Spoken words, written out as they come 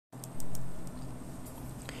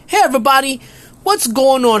everybody, what's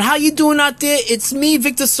going on? How you doing out there? It's me,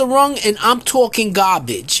 Victor Sarung, and I'm talking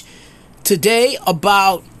garbage today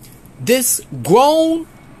about this grown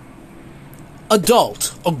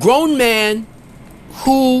adult, a grown man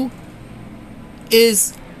who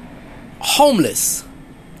is homeless,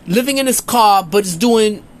 living in his car, but is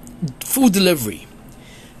doing food delivery.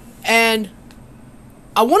 And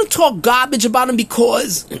I want to talk garbage about him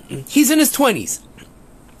because he's in his 20s.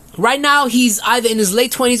 Right now, he's either in his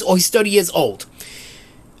late 20s or he's 30 years old.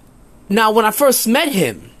 Now, when I first met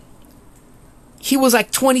him, he was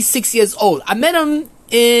like 26 years old. I met him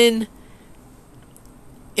in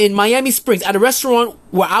Miami Springs at a restaurant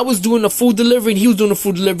where I was doing the food delivery and he was doing the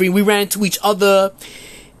food delivery. We ran into each other,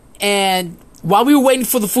 and while we were waiting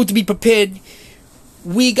for the food to be prepared,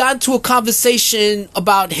 we got into a conversation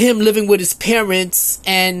about him living with his parents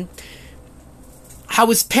and how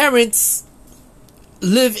his parents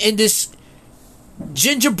live in this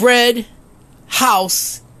gingerbread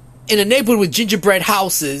house in a neighborhood with gingerbread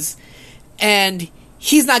houses, and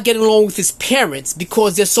he's not getting along with his parents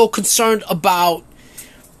because they're so concerned about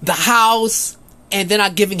the house and they're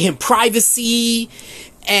not giving him privacy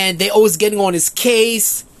and they're always getting on his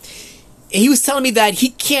case. And he was telling me that he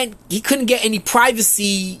couldn't get any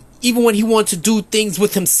privacy even when he wanted to do things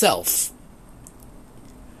with himself.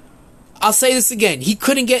 I'll say this again. He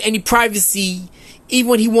couldn't get any privacy even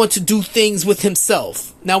when he wanted to do things with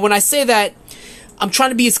himself. Now, when I say that, I'm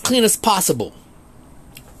trying to be as clean as possible.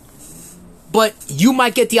 But you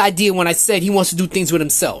might get the idea when I said he wants to do things with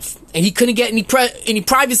himself. And he couldn't get any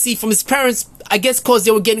privacy from his parents, I guess because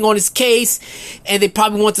they were getting on his case and they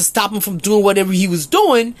probably wanted to stop him from doing whatever he was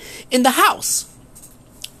doing in the house.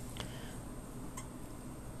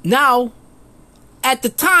 Now, at the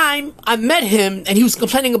time I met him and he was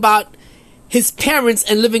complaining about his parents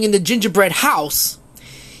and living in the gingerbread house,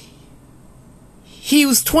 he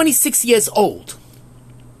was 26 years old.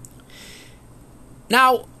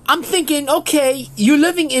 Now, I'm thinking, okay, you're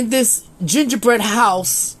living in this gingerbread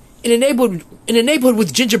house in a neighborhood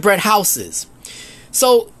with gingerbread houses.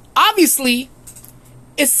 So, obviously,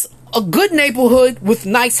 it's a good neighborhood with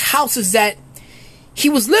nice houses that he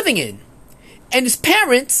was living in. And his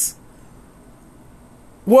parents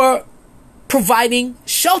were providing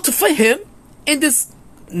shelter for him in this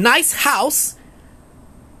nice house.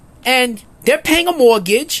 And they're paying a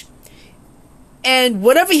mortgage. And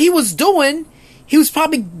whatever he was doing, he was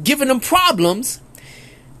probably giving them problems.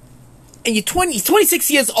 And he's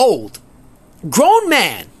 26 years old. Grown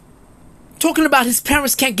man. Talking about his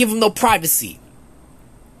parents can't give him no privacy.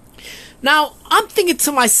 Now, I'm thinking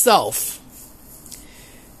to myself,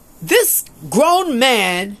 this grown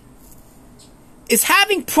man is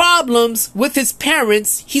having problems with his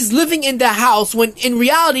parents. He's living in their house when in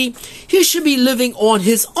reality, he should be living on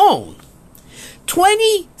his own.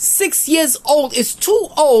 26 years old is too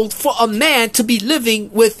old for a man to be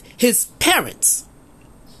living with his parents.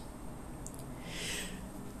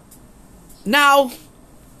 Now,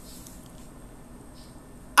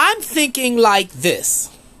 I'm thinking like this.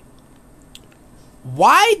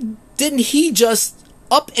 Why didn't he just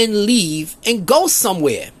up and leave and go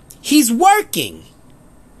somewhere? He's working.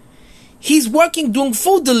 He's working doing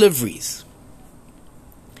food deliveries.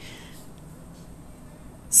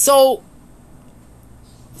 So,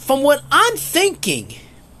 from what I'm thinking,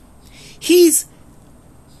 he's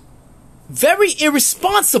very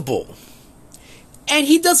irresponsible. And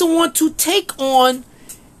he doesn't want to take on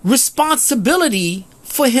responsibility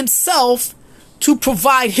for himself to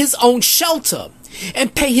provide his own shelter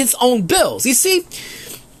and pay his own bills. You see,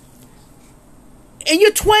 in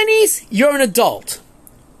your 20s, you're an adult.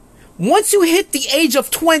 Once you hit the age of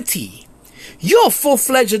 20, you're a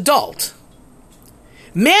full-fledged adult.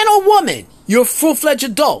 Man or woman, you're a full-fledged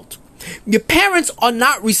adult. Your parents are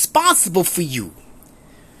not responsible for you.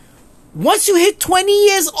 Once you hit 20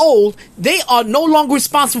 years old, they are no longer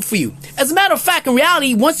responsible for you. As a matter of fact, in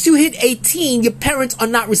reality, once you hit 18, your parents are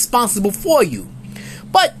not responsible for you.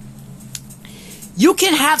 But you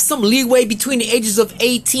can have some leeway between the ages of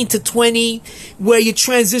 18 to 20 where you're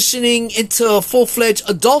transitioning into full-fledged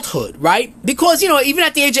adulthood, right? Because, even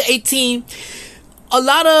at the age of 18, a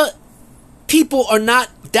lot of people are not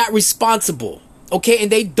that responsible, okay?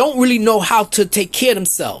 And they don't really know how to take care of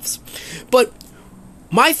themselves. But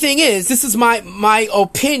my thing is, this is my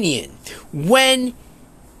opinion. When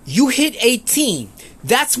you hit 18,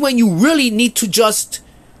 that's when you really need to just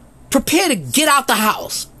prepare to get out the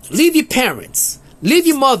house. Leave your parents. Leave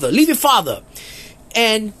your mother. Leave your father.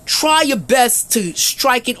 And try your best to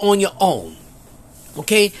strike it on your own.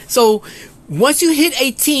 Okay? So, once you hit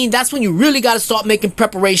 18, that's when you really got to start making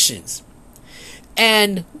preparations.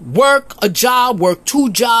 and work a job, work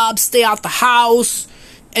 2 jobs, stay out the house,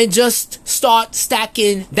 and just start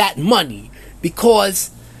stacking that money.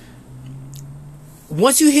 Because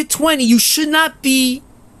once you hit 20, you should not be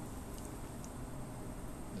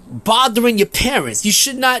bothering your parents. You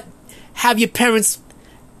should not have your parents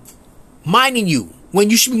minding you when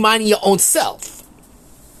you should be minding your own self.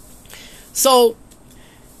 So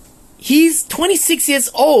he's 26 years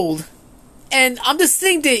old, and I'm just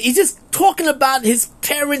thinking that he's just talking about his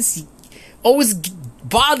parents always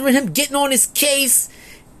bothering him, getting on his case.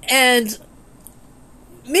 And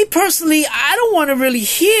me personally, I don't want to really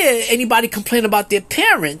hear anybody complain about their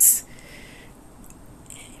parents,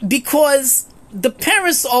 because the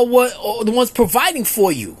parents are the ones providing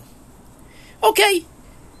for you. Okay,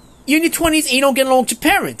 you're in your 20s and you don't get along with your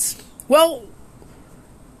parents. Well,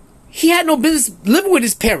 he had no business living with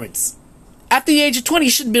his parents. After the age of 20, he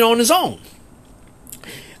should have been on his own.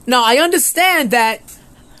 Now, I understand that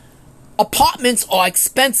apartments are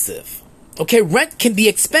expensive. Okay, rent can be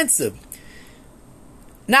expensive.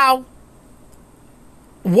 Now,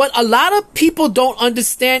 what a lot of people don't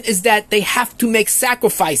understand is that they have to make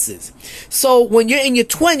sacrifices. So when you're in your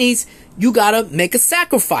 20s, you gotta make a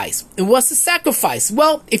sacrifice. And what's the sacrifice?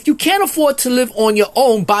 Well, if you can't afford to live on your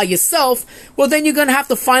own by yourself, well, then you're gonna have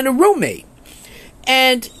to find a roommate.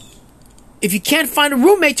 And if you can't find a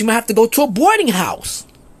roommate, you might have to go to a boarding house.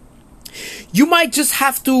 You might just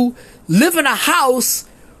have to live in a house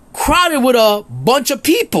crowded with a bunch of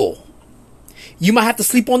people. You might have to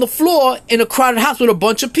sleep on the floor in a crowded house with a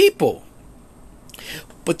bunch of people.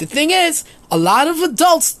 But the thing is, a lot of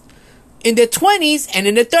adults in their 20s and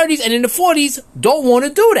in their 30s and in their 40s don't want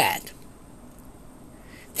to do that.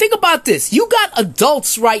 Think about this. You got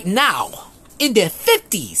adults right now in their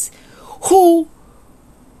 50s who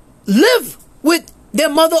live with their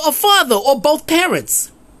mother or father or both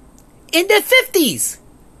parents in their 50s.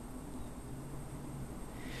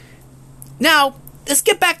 Now, let's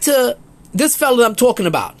get back to this fellow that I'm talking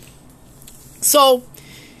about. So,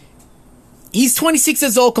 he's 26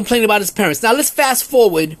 years old complaining about his parents. Now, let's fast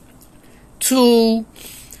forward to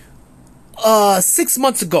 6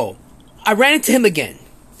 months ago. I ran into him again.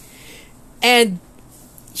 And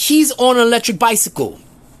he's on an electric bicycle.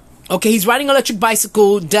 Okay, he's riding an electric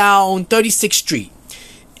bicycle down 36th Street.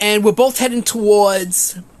 And we're both heading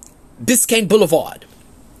towards Biscayne Boulevard.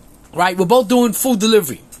 Right? We're both doing food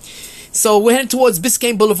delivery. So we're heading towards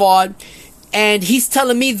Biscayne Boulevard. And he's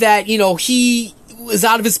telling me that, you know, he was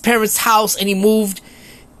out of his parents' house and he moved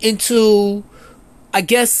into, I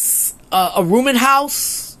guess, a rooming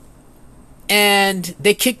house. And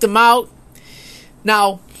they kicked him out.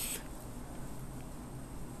 Now,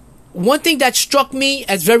 one thing that struck me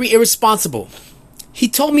as very irresponsible, he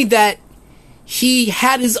told me that he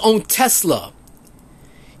had his own Tesla.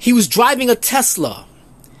 He was driving a Tesla.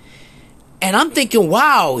 And I'm thinking,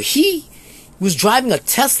 wow, he was driving a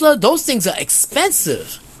Tesla? Those things are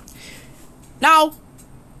expensive. Now,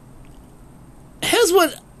 here's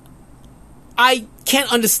what I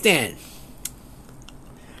can't understand.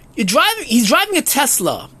 He's driving a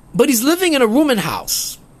Tesla, but he's living in a rooming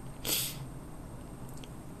house.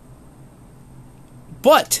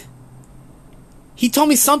 But he told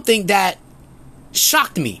me something that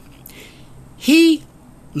shocked me. He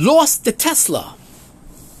lost the Tesla.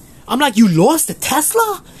 I'm like, you lost the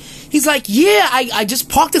Tesla? He's like, yeah, I just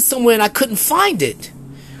parked it somewhere and I couldn't find it.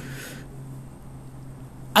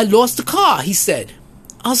 I lost the car, he said.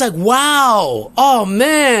 I was like, wow. Oh,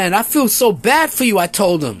 man, I feel so bad for you, I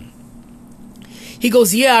told him. He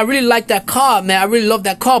goes, yeah, I really like that car, man. I really love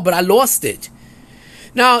that car, but I lost it.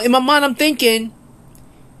 Now, in my mind, I'm thinking,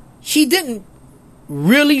 he didn't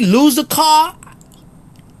really lose the car.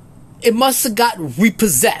 It must have got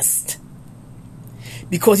repossessed.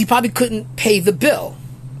 Because he probably couldn't pay the bill.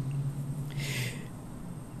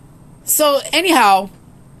 So, anyhow,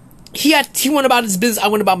 he went about his business. I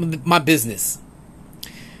went about my business.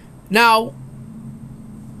 Now,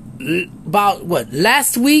 about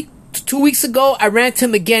last week, 2 weeks ago, I ran into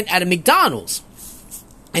him again at a McDonald's.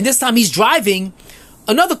 And this time he's driving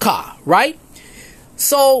another car, right?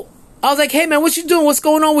 So, I was like, hey man, what you doing? What's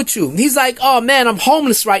going on with you? And he's like, oh man, I'm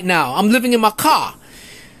homeless right now. I'm living in my car.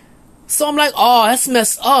 So I'm like, oh, that's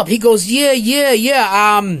messed up. He goes, yeah.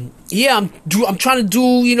 I'm trying to do,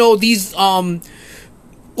 you know, these Uber and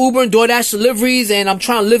DoorDash deliveries, and I'm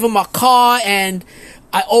trying to live in my car, and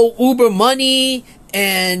I owe Uber money,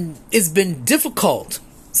 and it's been difficult.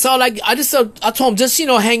 So like, I told him, just, you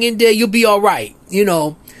know, hang in there, you'll be all right, you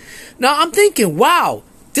know. Now I'm thinking, wow,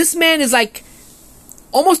 this man is like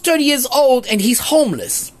almost 30 years old and he's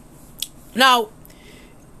homeless. Now,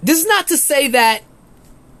 this is not to say that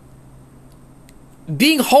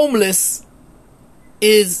being homeless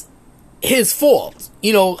is his fault.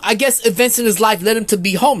 You know, I guess events in his life led him to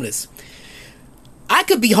be homeless. I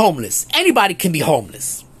could be homeless. Anybody can be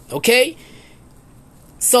homeless. Okay?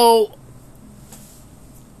 So,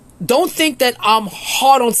 don't think that I'm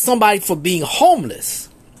hard on somebody for being homeless.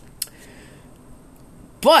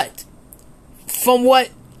 But, from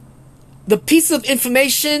what the piece of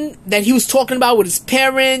information that he was talking about with his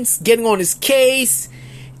parents, getting on his case,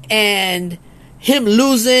 and him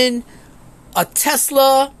losing a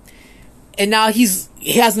Tesla, and now he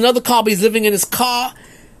has another car, but he's living in his car.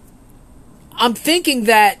 I'm thinking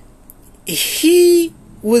that he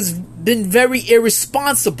been very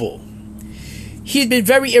irresponsible. He'd been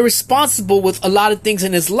very irresponsible with a lot of things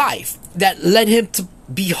in his life that led him to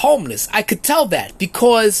be homeless. I could tell that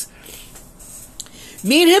because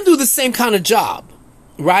me and him do the same kind of job,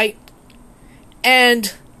 right?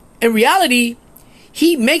 And in reality,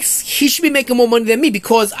 he should be making more money than me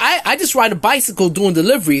because I just ride a bicycle doing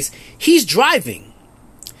deliveries. He's driving.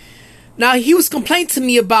 Now, he was complaining to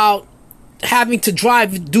me about having to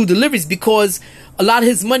do deliveries because a lot of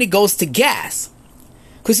his money goes to gas.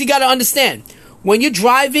 Because you got to understand, when you're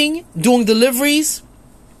driving, doing deliveries,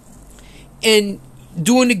 and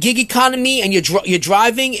doing the gig economy, and you're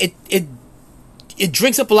driving, it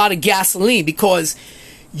drinks up a lot of gasoline because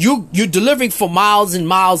you're delivering for miles and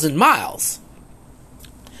miles and miles.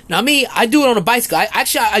 Now me, I do it on a bicycle.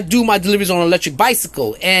 I do my deliveries on an electric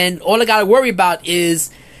bicycle, and all I gotta worry about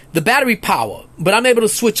is the battery power. But I'm able to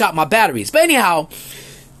switch out my batteries. But anyhow,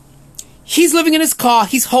 he's living in his car.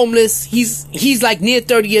 He's homeless. He's like near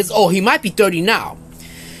 30 years old. He might be 30 now.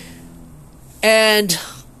 And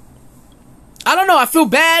I don't know. I feel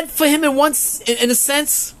bad for him in a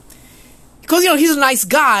sense, because he's a nice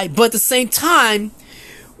guy. But at the same time,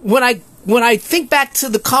 when I think back to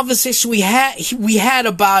the conversation we had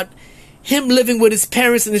about him living with his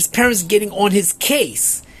parents and his parents getting on his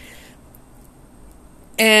case,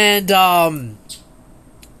 and I'm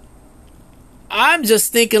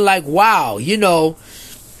just thinking like, wow,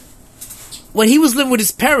 when he was living with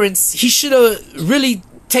his parents, he should have really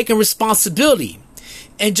taken responsibility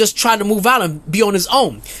and just tried to move out and be on his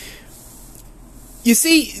own. You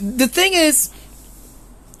see, the thing is,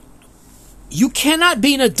 you cannot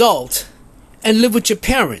be an adult and live with your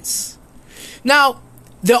parents. Now,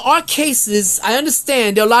 there are cases, I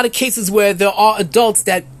understand, there are a lot of cases where there are adults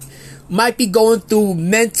that might be going through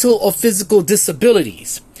mental or physical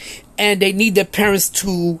disabilities, and they need their parents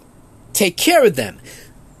to take care of them.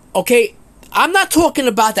 Okay, I'm not talking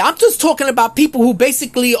about that. I'm just talking about people who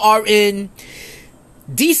basically are in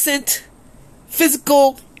decent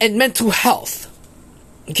physical and mental health.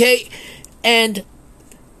 Okay, and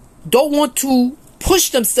don't want to push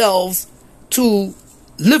themselves to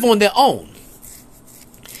live on their own.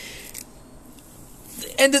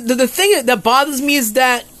 And the thing that bothers me is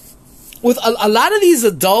that with a lot of these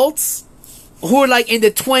adults who are like in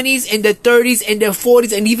their 20s, in their 30s, in their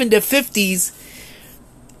 40s, and even their 50s,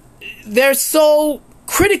 they're so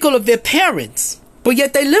critical of their parents, but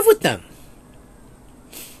yet they live with them.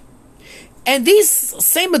 And these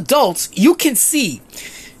same adults, you can see,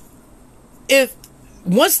 if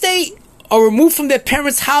once they are removed from their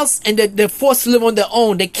parents' house and they're forced to live on their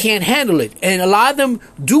own, they can't handle it. And a lot of them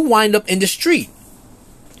do wind up in the street.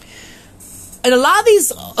 And a lot of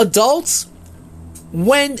these adults,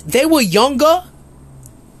 when they were younger,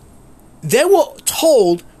 they were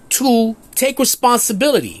told to take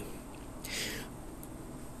responsibility.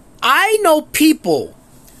 I know people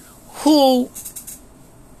who,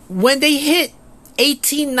 when they hit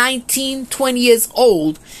 18, 19, 20 years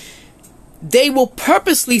old, they will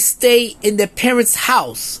purposely stay in their parents'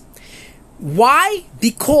 house. Why?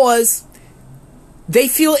 Because they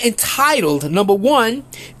feel entitled, number one.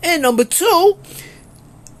 And number two,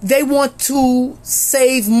 they want to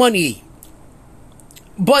save money.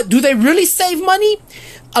 But do they really save money?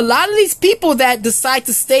 A lot of these people that decide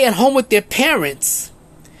to stay at home with their parents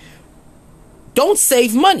don't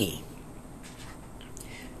save money.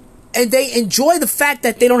 And they enjoy the fact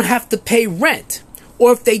that they don't have to pay rent.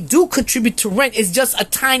 Or if they do contribute to rent, it's just a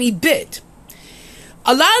tiny bit.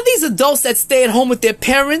 A lot of these adults that stay at home with their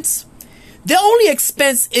parents, their only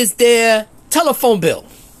expense is their telephone bill.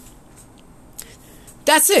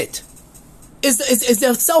 That's it. Is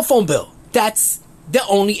their cell phone bill. That's their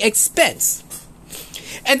only expense.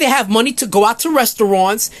 And they have money to go out to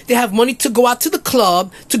restaurants. They have money to go out to the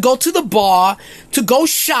club, to go to the bar, to go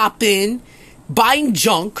shopping, buying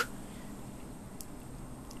junk.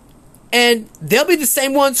 And they'll be the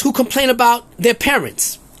same ones who complain about their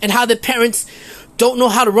parents and how their parents don't know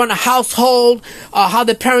how to run a household, how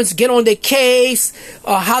their parents get on their case,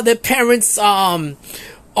 how their parents are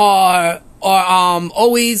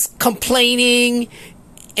always complaining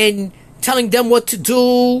and telling them what to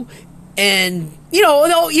do, and you know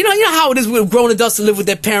how it is with grown adults to live with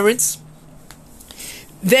their parents.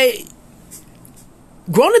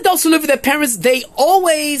 Grown adults who live with their parents, they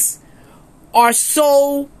always are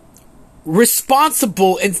so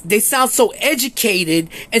responsible, and they sound so educated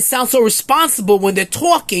and sound so responsible when they're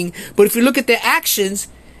talking, but if you look at their actions,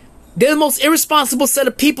 they're the most irresponsible set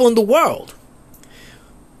of people in the world.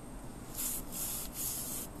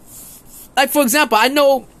 Like, for example, I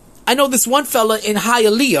know this one fella in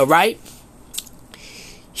Hialeah, right?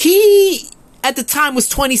 He at the time was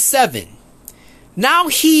 27. Now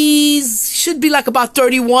should be like about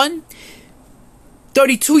 31,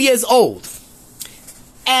 32 years old.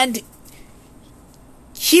 And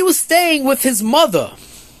he was staying with his mother.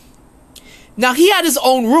 Now he had his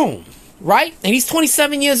own room, right? And he's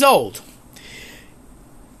 27 years old.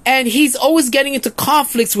 And he's always getting into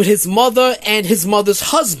conflicts with his mother and his mother's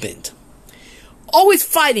husband. Always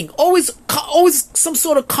fighting, always some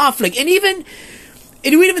sort of conflict. And it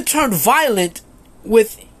even turned violent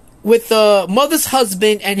with the mother's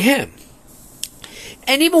husband and him.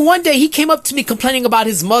 And even one day he came up to me complaining about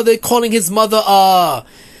his mother, calling his mother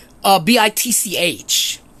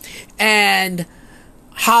bitch, and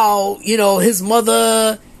how his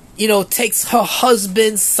mother takes her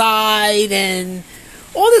husband's side and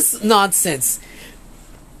all this nonsense.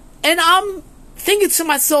 And I'm thinking to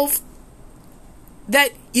myself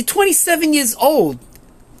that you're 27 years old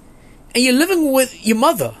and you're living with your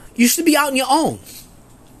mother. You should be out on your own.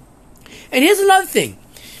 And here's another thing.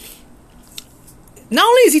 Not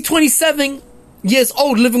only is he 27 years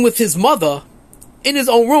old living with his mother in his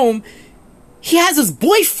own room, he has his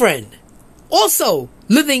boyfriend also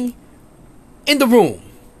living in the room.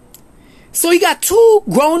 So he got two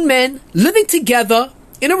grown men living together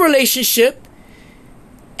in a relationship,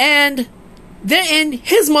 and they're in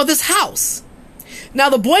his mother's house. Now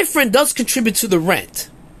the boyfriend does contribute to the rent,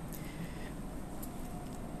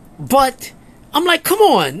 but I'm like, come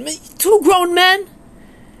on, two grown men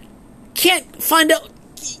can't find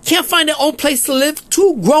their own place to live.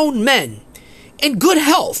 Two grown men in good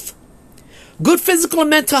health, good physical and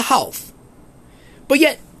mental health, but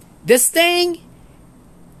yet they're staying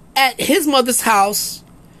at his mother's house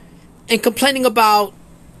and complaining about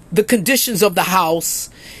the conditions of the house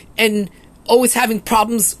and always having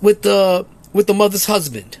problems with the mother's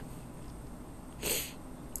husband.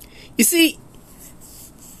 You see,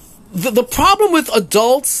 the problem with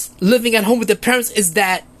adults living at home with their parents is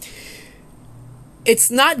that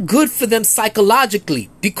it's not good for them psychologically,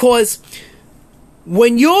 because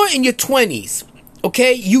when you're in your 20s,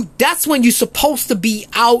 okay, that's when you're supposed to be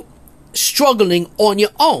out struggling on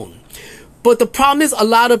your own. But the problem is, a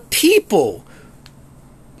lot of people,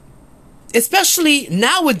 especially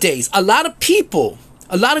nowadays, a lot of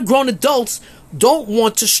grown adults don't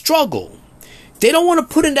want to struggle. They don't want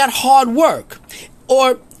to put in that hard work,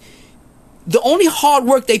 or the only hard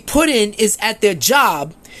work they put in is at their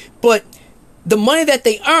job, but the money that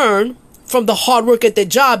they earn from the hard work at their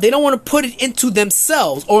job, they don't want to put it into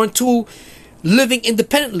themselves or into living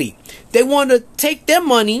independently. They want to take their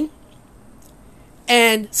money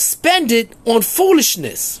and spend it on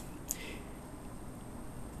foolishness,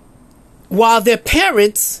 while their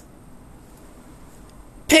parents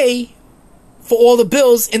pay for all the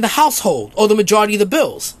bills in the household, or the majority of the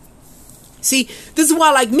bills. See, this is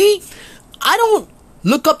why, like me, I don't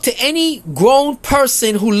look up to any grown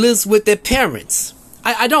person who lives with their parents.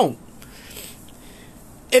 I don't.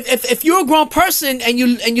 If you're a grown person and you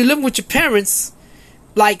live with your parents,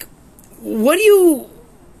 like, what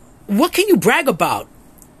can you brag about?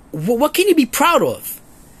 What can you be proud of?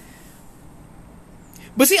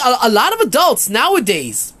 But see, a lot of adults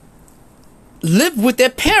nowadays live with their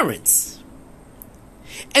parents,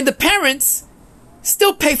 and the parents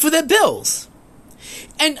still pay for their bills.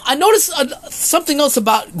 And I noticed something else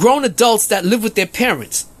about grown adults that live with their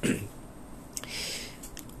parents.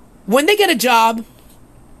 When they get a job,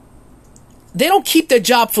 they don't keep their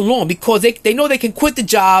job for long, because they know they can quit the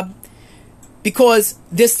job because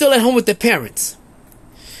they're still at home with their parents.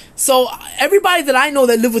 So everybody that I know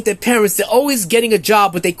that live with their parents, they're always getting a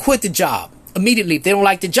job, but they quit the job immediately if they don't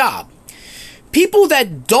like the job. People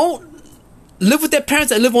that don't live with their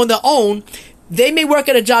parents, that live on their own, they may work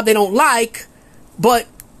at a job they don't like, but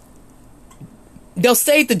they'll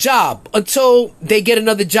stay at the job until they get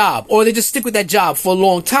another job, or they just stick with that job for a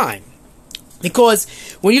long time. Because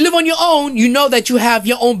when you live on your own, you know that you have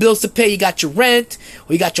your own bills to pay. You got your rent,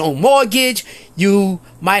 or you got your own mortgage. You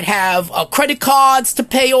might have credit cards to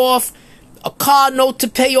pay off, a car note to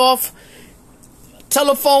pay off,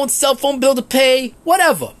 telephone, cell phone bill to pay,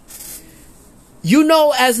 whatever. You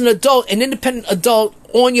know, as an adult, an independent adult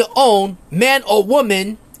on your own, man or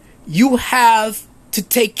woman, you have to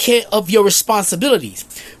take care of your responsibilities.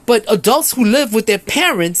 But adults who live with their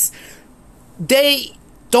parents, they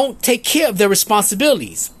don't take care of their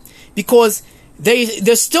responsibilities because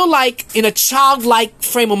they're still like in a childlike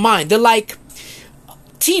frame of mind. They're like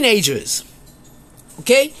teenagers.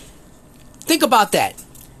 Okay? Think about that.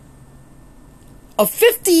 A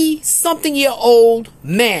 50-something-year-old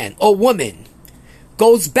man or woman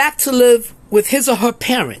goes back to live with his or her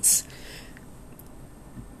parents.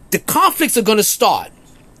 The conflicts are going to start.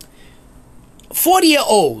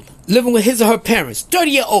 40-year-old living with his or her parents.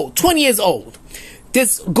 30-year-old, 20 years old.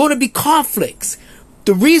 There's going to be conflicts.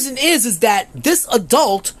 The reason is that this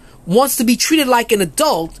adult wants to be treated like an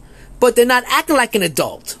adult, but they're not acting like an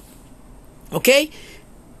adult. Okay?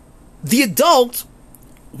 The adult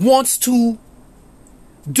wants to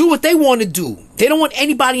do what they want to do. They don't want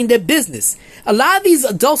anybody in their business. A lot of these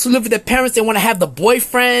adults who live with their parents, they want to have the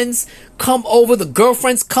boyfriends come over, the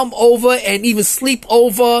girlfriends come over, and even sleep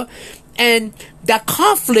over. And that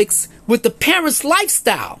conflicts with the parents'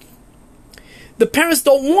 lifestyle. The parents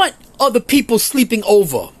don't want other people sleeping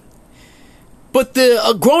over. But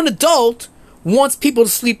a grown adult wants people to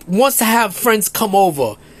sleep, wants to have friends come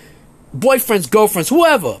over. Boyfriends, girlfriends,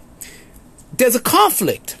 whoever. There's a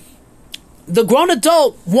conflict. The grown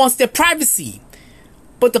adult wants their privacy.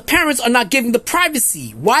 But the parents are not giving the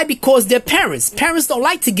privacy. Why? Because they're parents. Parents don't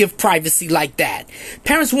like to give privacy like that.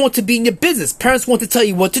 Parents want to be in your business. Parents want to tell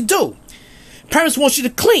you what to do. Parents want you to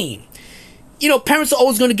clean. You know, parents are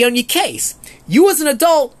always going to get on your case. You as an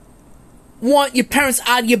adult want your parents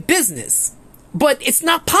out of your business. But it's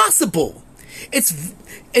not possible.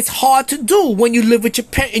 It's hard to do when you live with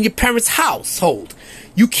in your parents' household.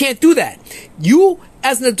 You can't do that. You,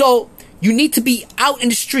 as an adult, you need to be out in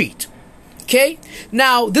the street. Okay?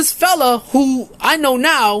 Now, this fella who I know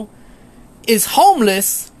now is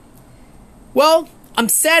homeless. Well, I'm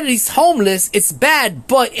sad that he's homeless. It's bad,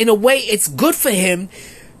 but in a way, it's good for him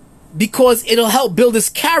because it'll help build his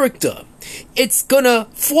character. It's gonna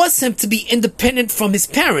force him to be independent from his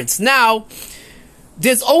parents. Now,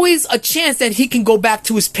 there's always a chance that he can go back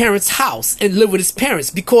to his parents' house and live with his parents,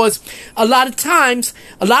 because a lot of times,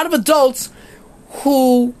 a lot of adults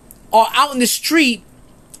who are out in the street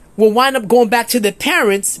will wind up going back to their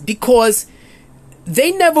parents because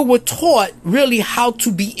they never were taught really how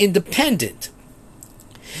to be independent.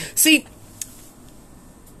 See,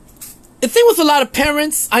 the thing with a lot of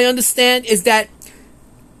parents, I understand, is that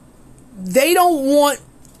they don't want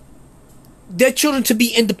their children to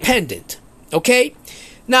be independent. Okay?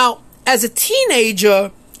 Now, as a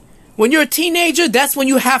teenager, when you're a teenager, that's when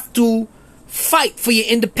you have to fight for your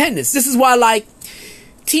independence. This is why, like,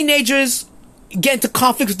 teenagers get into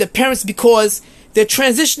conflicts with their parents because they're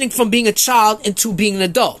transitioning from being a child into being an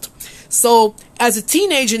adult. So, as a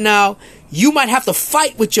teenager now, you might have to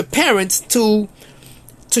fight with your parents to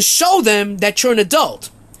show them that you're an adult.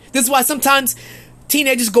 This is why sometimes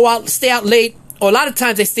teenagers go out, stay out late, or a lot of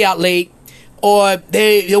times they stay out late, or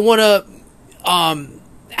they want to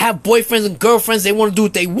have boyfriends and girlfriends. They want to do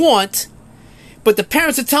what they want, but the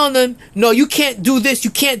parents are telling them, no, you can't do this, you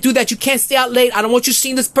can't do that, you can't stay out late, I don't want you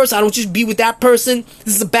seeing this person, I don't want you to be with that person,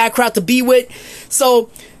 this is a bad crowd to be with. So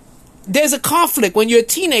there's a conflict when you're a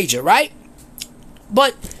teenager, right?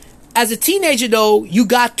 But as a teenager, though, you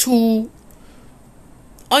got to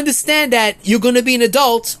understand that you're going to be an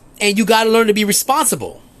adult and you got to learn to be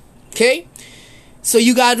responsible. Okay? So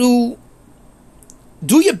you got to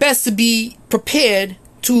do your best to be prepared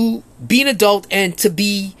to be an adult and to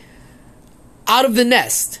be out of the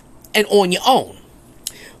nest and on your own.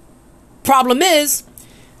 Problem is,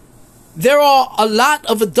 there are a lot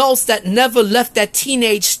of adults that never left that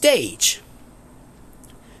teenage stage.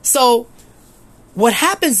 So what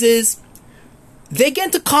happens is they get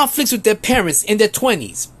into conflicts with their parents in their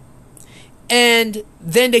 20s. And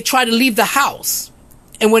then they try to leave the house.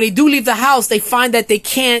 And when they do leave the house, they find that they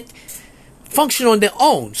can't function on their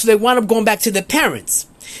own. So they wind up going back to their parents.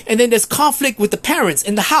 And then there's conflict with the parents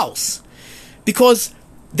in the house, because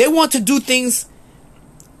they want to do things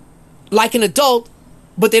like an adult,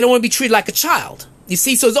 but they don't want to be treated like a child. You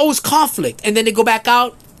see, so there's always conflict. And then they go back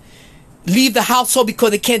out, leave the household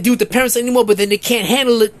because they can't deal with the parents anymore, but then they can't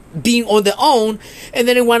handle it being on their own, and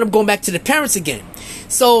then they wind up going back to the parents again.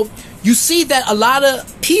 So you see that a lot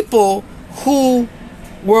of people who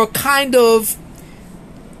were kind of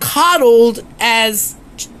coddled as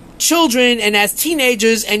children and as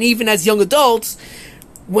teenagers and even as young adults.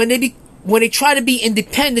 When they try to be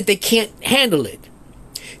independent, they can't handle it.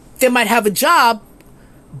 They might have a job,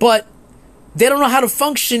 but they don't know how to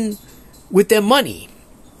function with their money.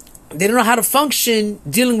 They don't know how to function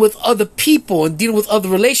dealing with other people and dealing with other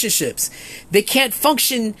relationships. They can't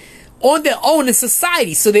function on their own in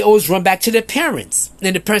society, so they always run back to their parents.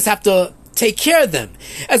 And the parents have to take care of them.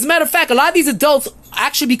 As a matter of fact, a lot of these adults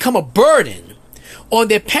actually become a burden on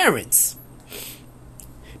their parents.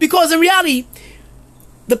 Because in reality,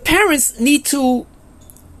 the parents need to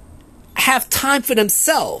have time for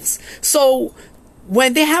themselves. So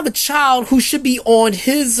when they have a child who should be on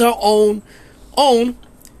his or own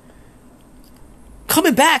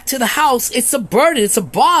coming back to the house, it's a burden, it's a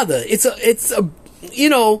bother, it's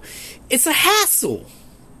a hassle.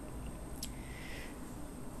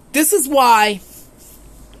 This is why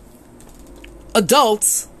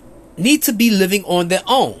adults need to be living on their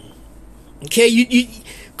own. Okay, you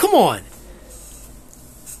come on.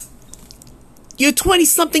 You're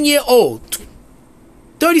 20-something year old,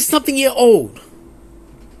 30-something year old,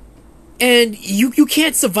 and you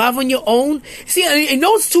can't survive on your own. See, and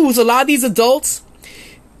those too is a lot of these adults.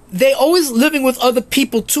 They always living with other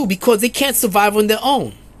people too because they can't survive on their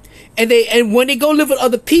own. And when they go live with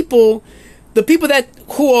other people, the people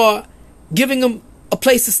who are giving them a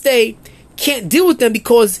place to stay can't deal with them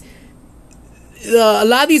because a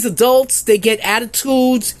lot of these adults, they get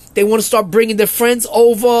attitudes. They want to start bringing their friends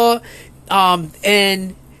over,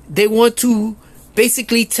 and they want to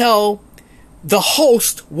basically tell the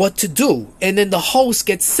host what to do, and then the host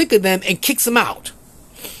gets sick of them and kicks them out.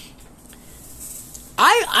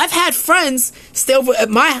 I've had friends stay over at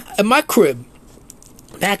my crib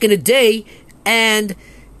back in the day, and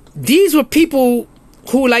these were people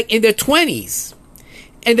who were like in their 20s,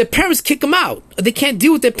 and their parents kick them out. They can't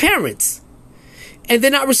deal with their parents, and they're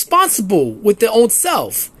not responsible with their own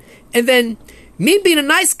self. And then me being a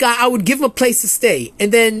nice guy, I would give them a place to stay,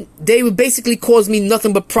 and then they would basically cause me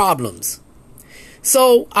nothing but problems.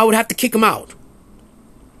 So I would have to kick them out.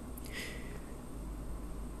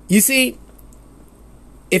 You see,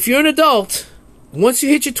 if you're an adult, once you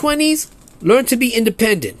hit your 20s, learn to be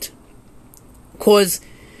independent. Because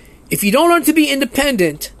if you don't learn to be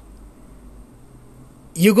independent,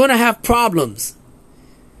 you're going to have problems.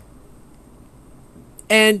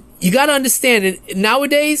 And you got to understand that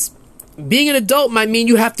nowadays, being an adult might mean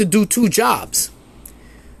you have to do 2 jobs.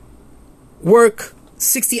 Work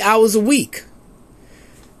 60 hours a week.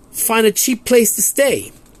 Find a cheap place to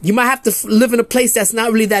stay. You might have to live in a place that's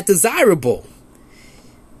not really that desirable.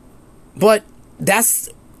 But that's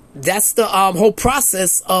the whole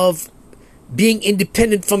process of being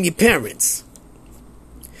independent from your parents.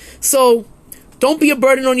 So don't be a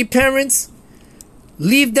burden on your parents.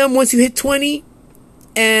 Leave them once you hit 20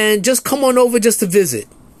 and just come on over just to visit.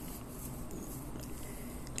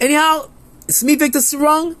 Anyhow, it's me, Victor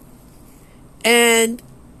Sarung, and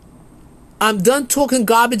I'm done talking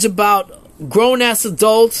garbage about grown-ass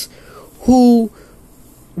adults who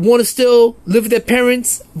want to still live with their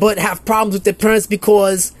parents but have problems with their parents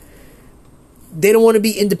because they don't want to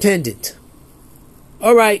be independent.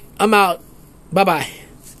 All right, I'm out. Bye-bye.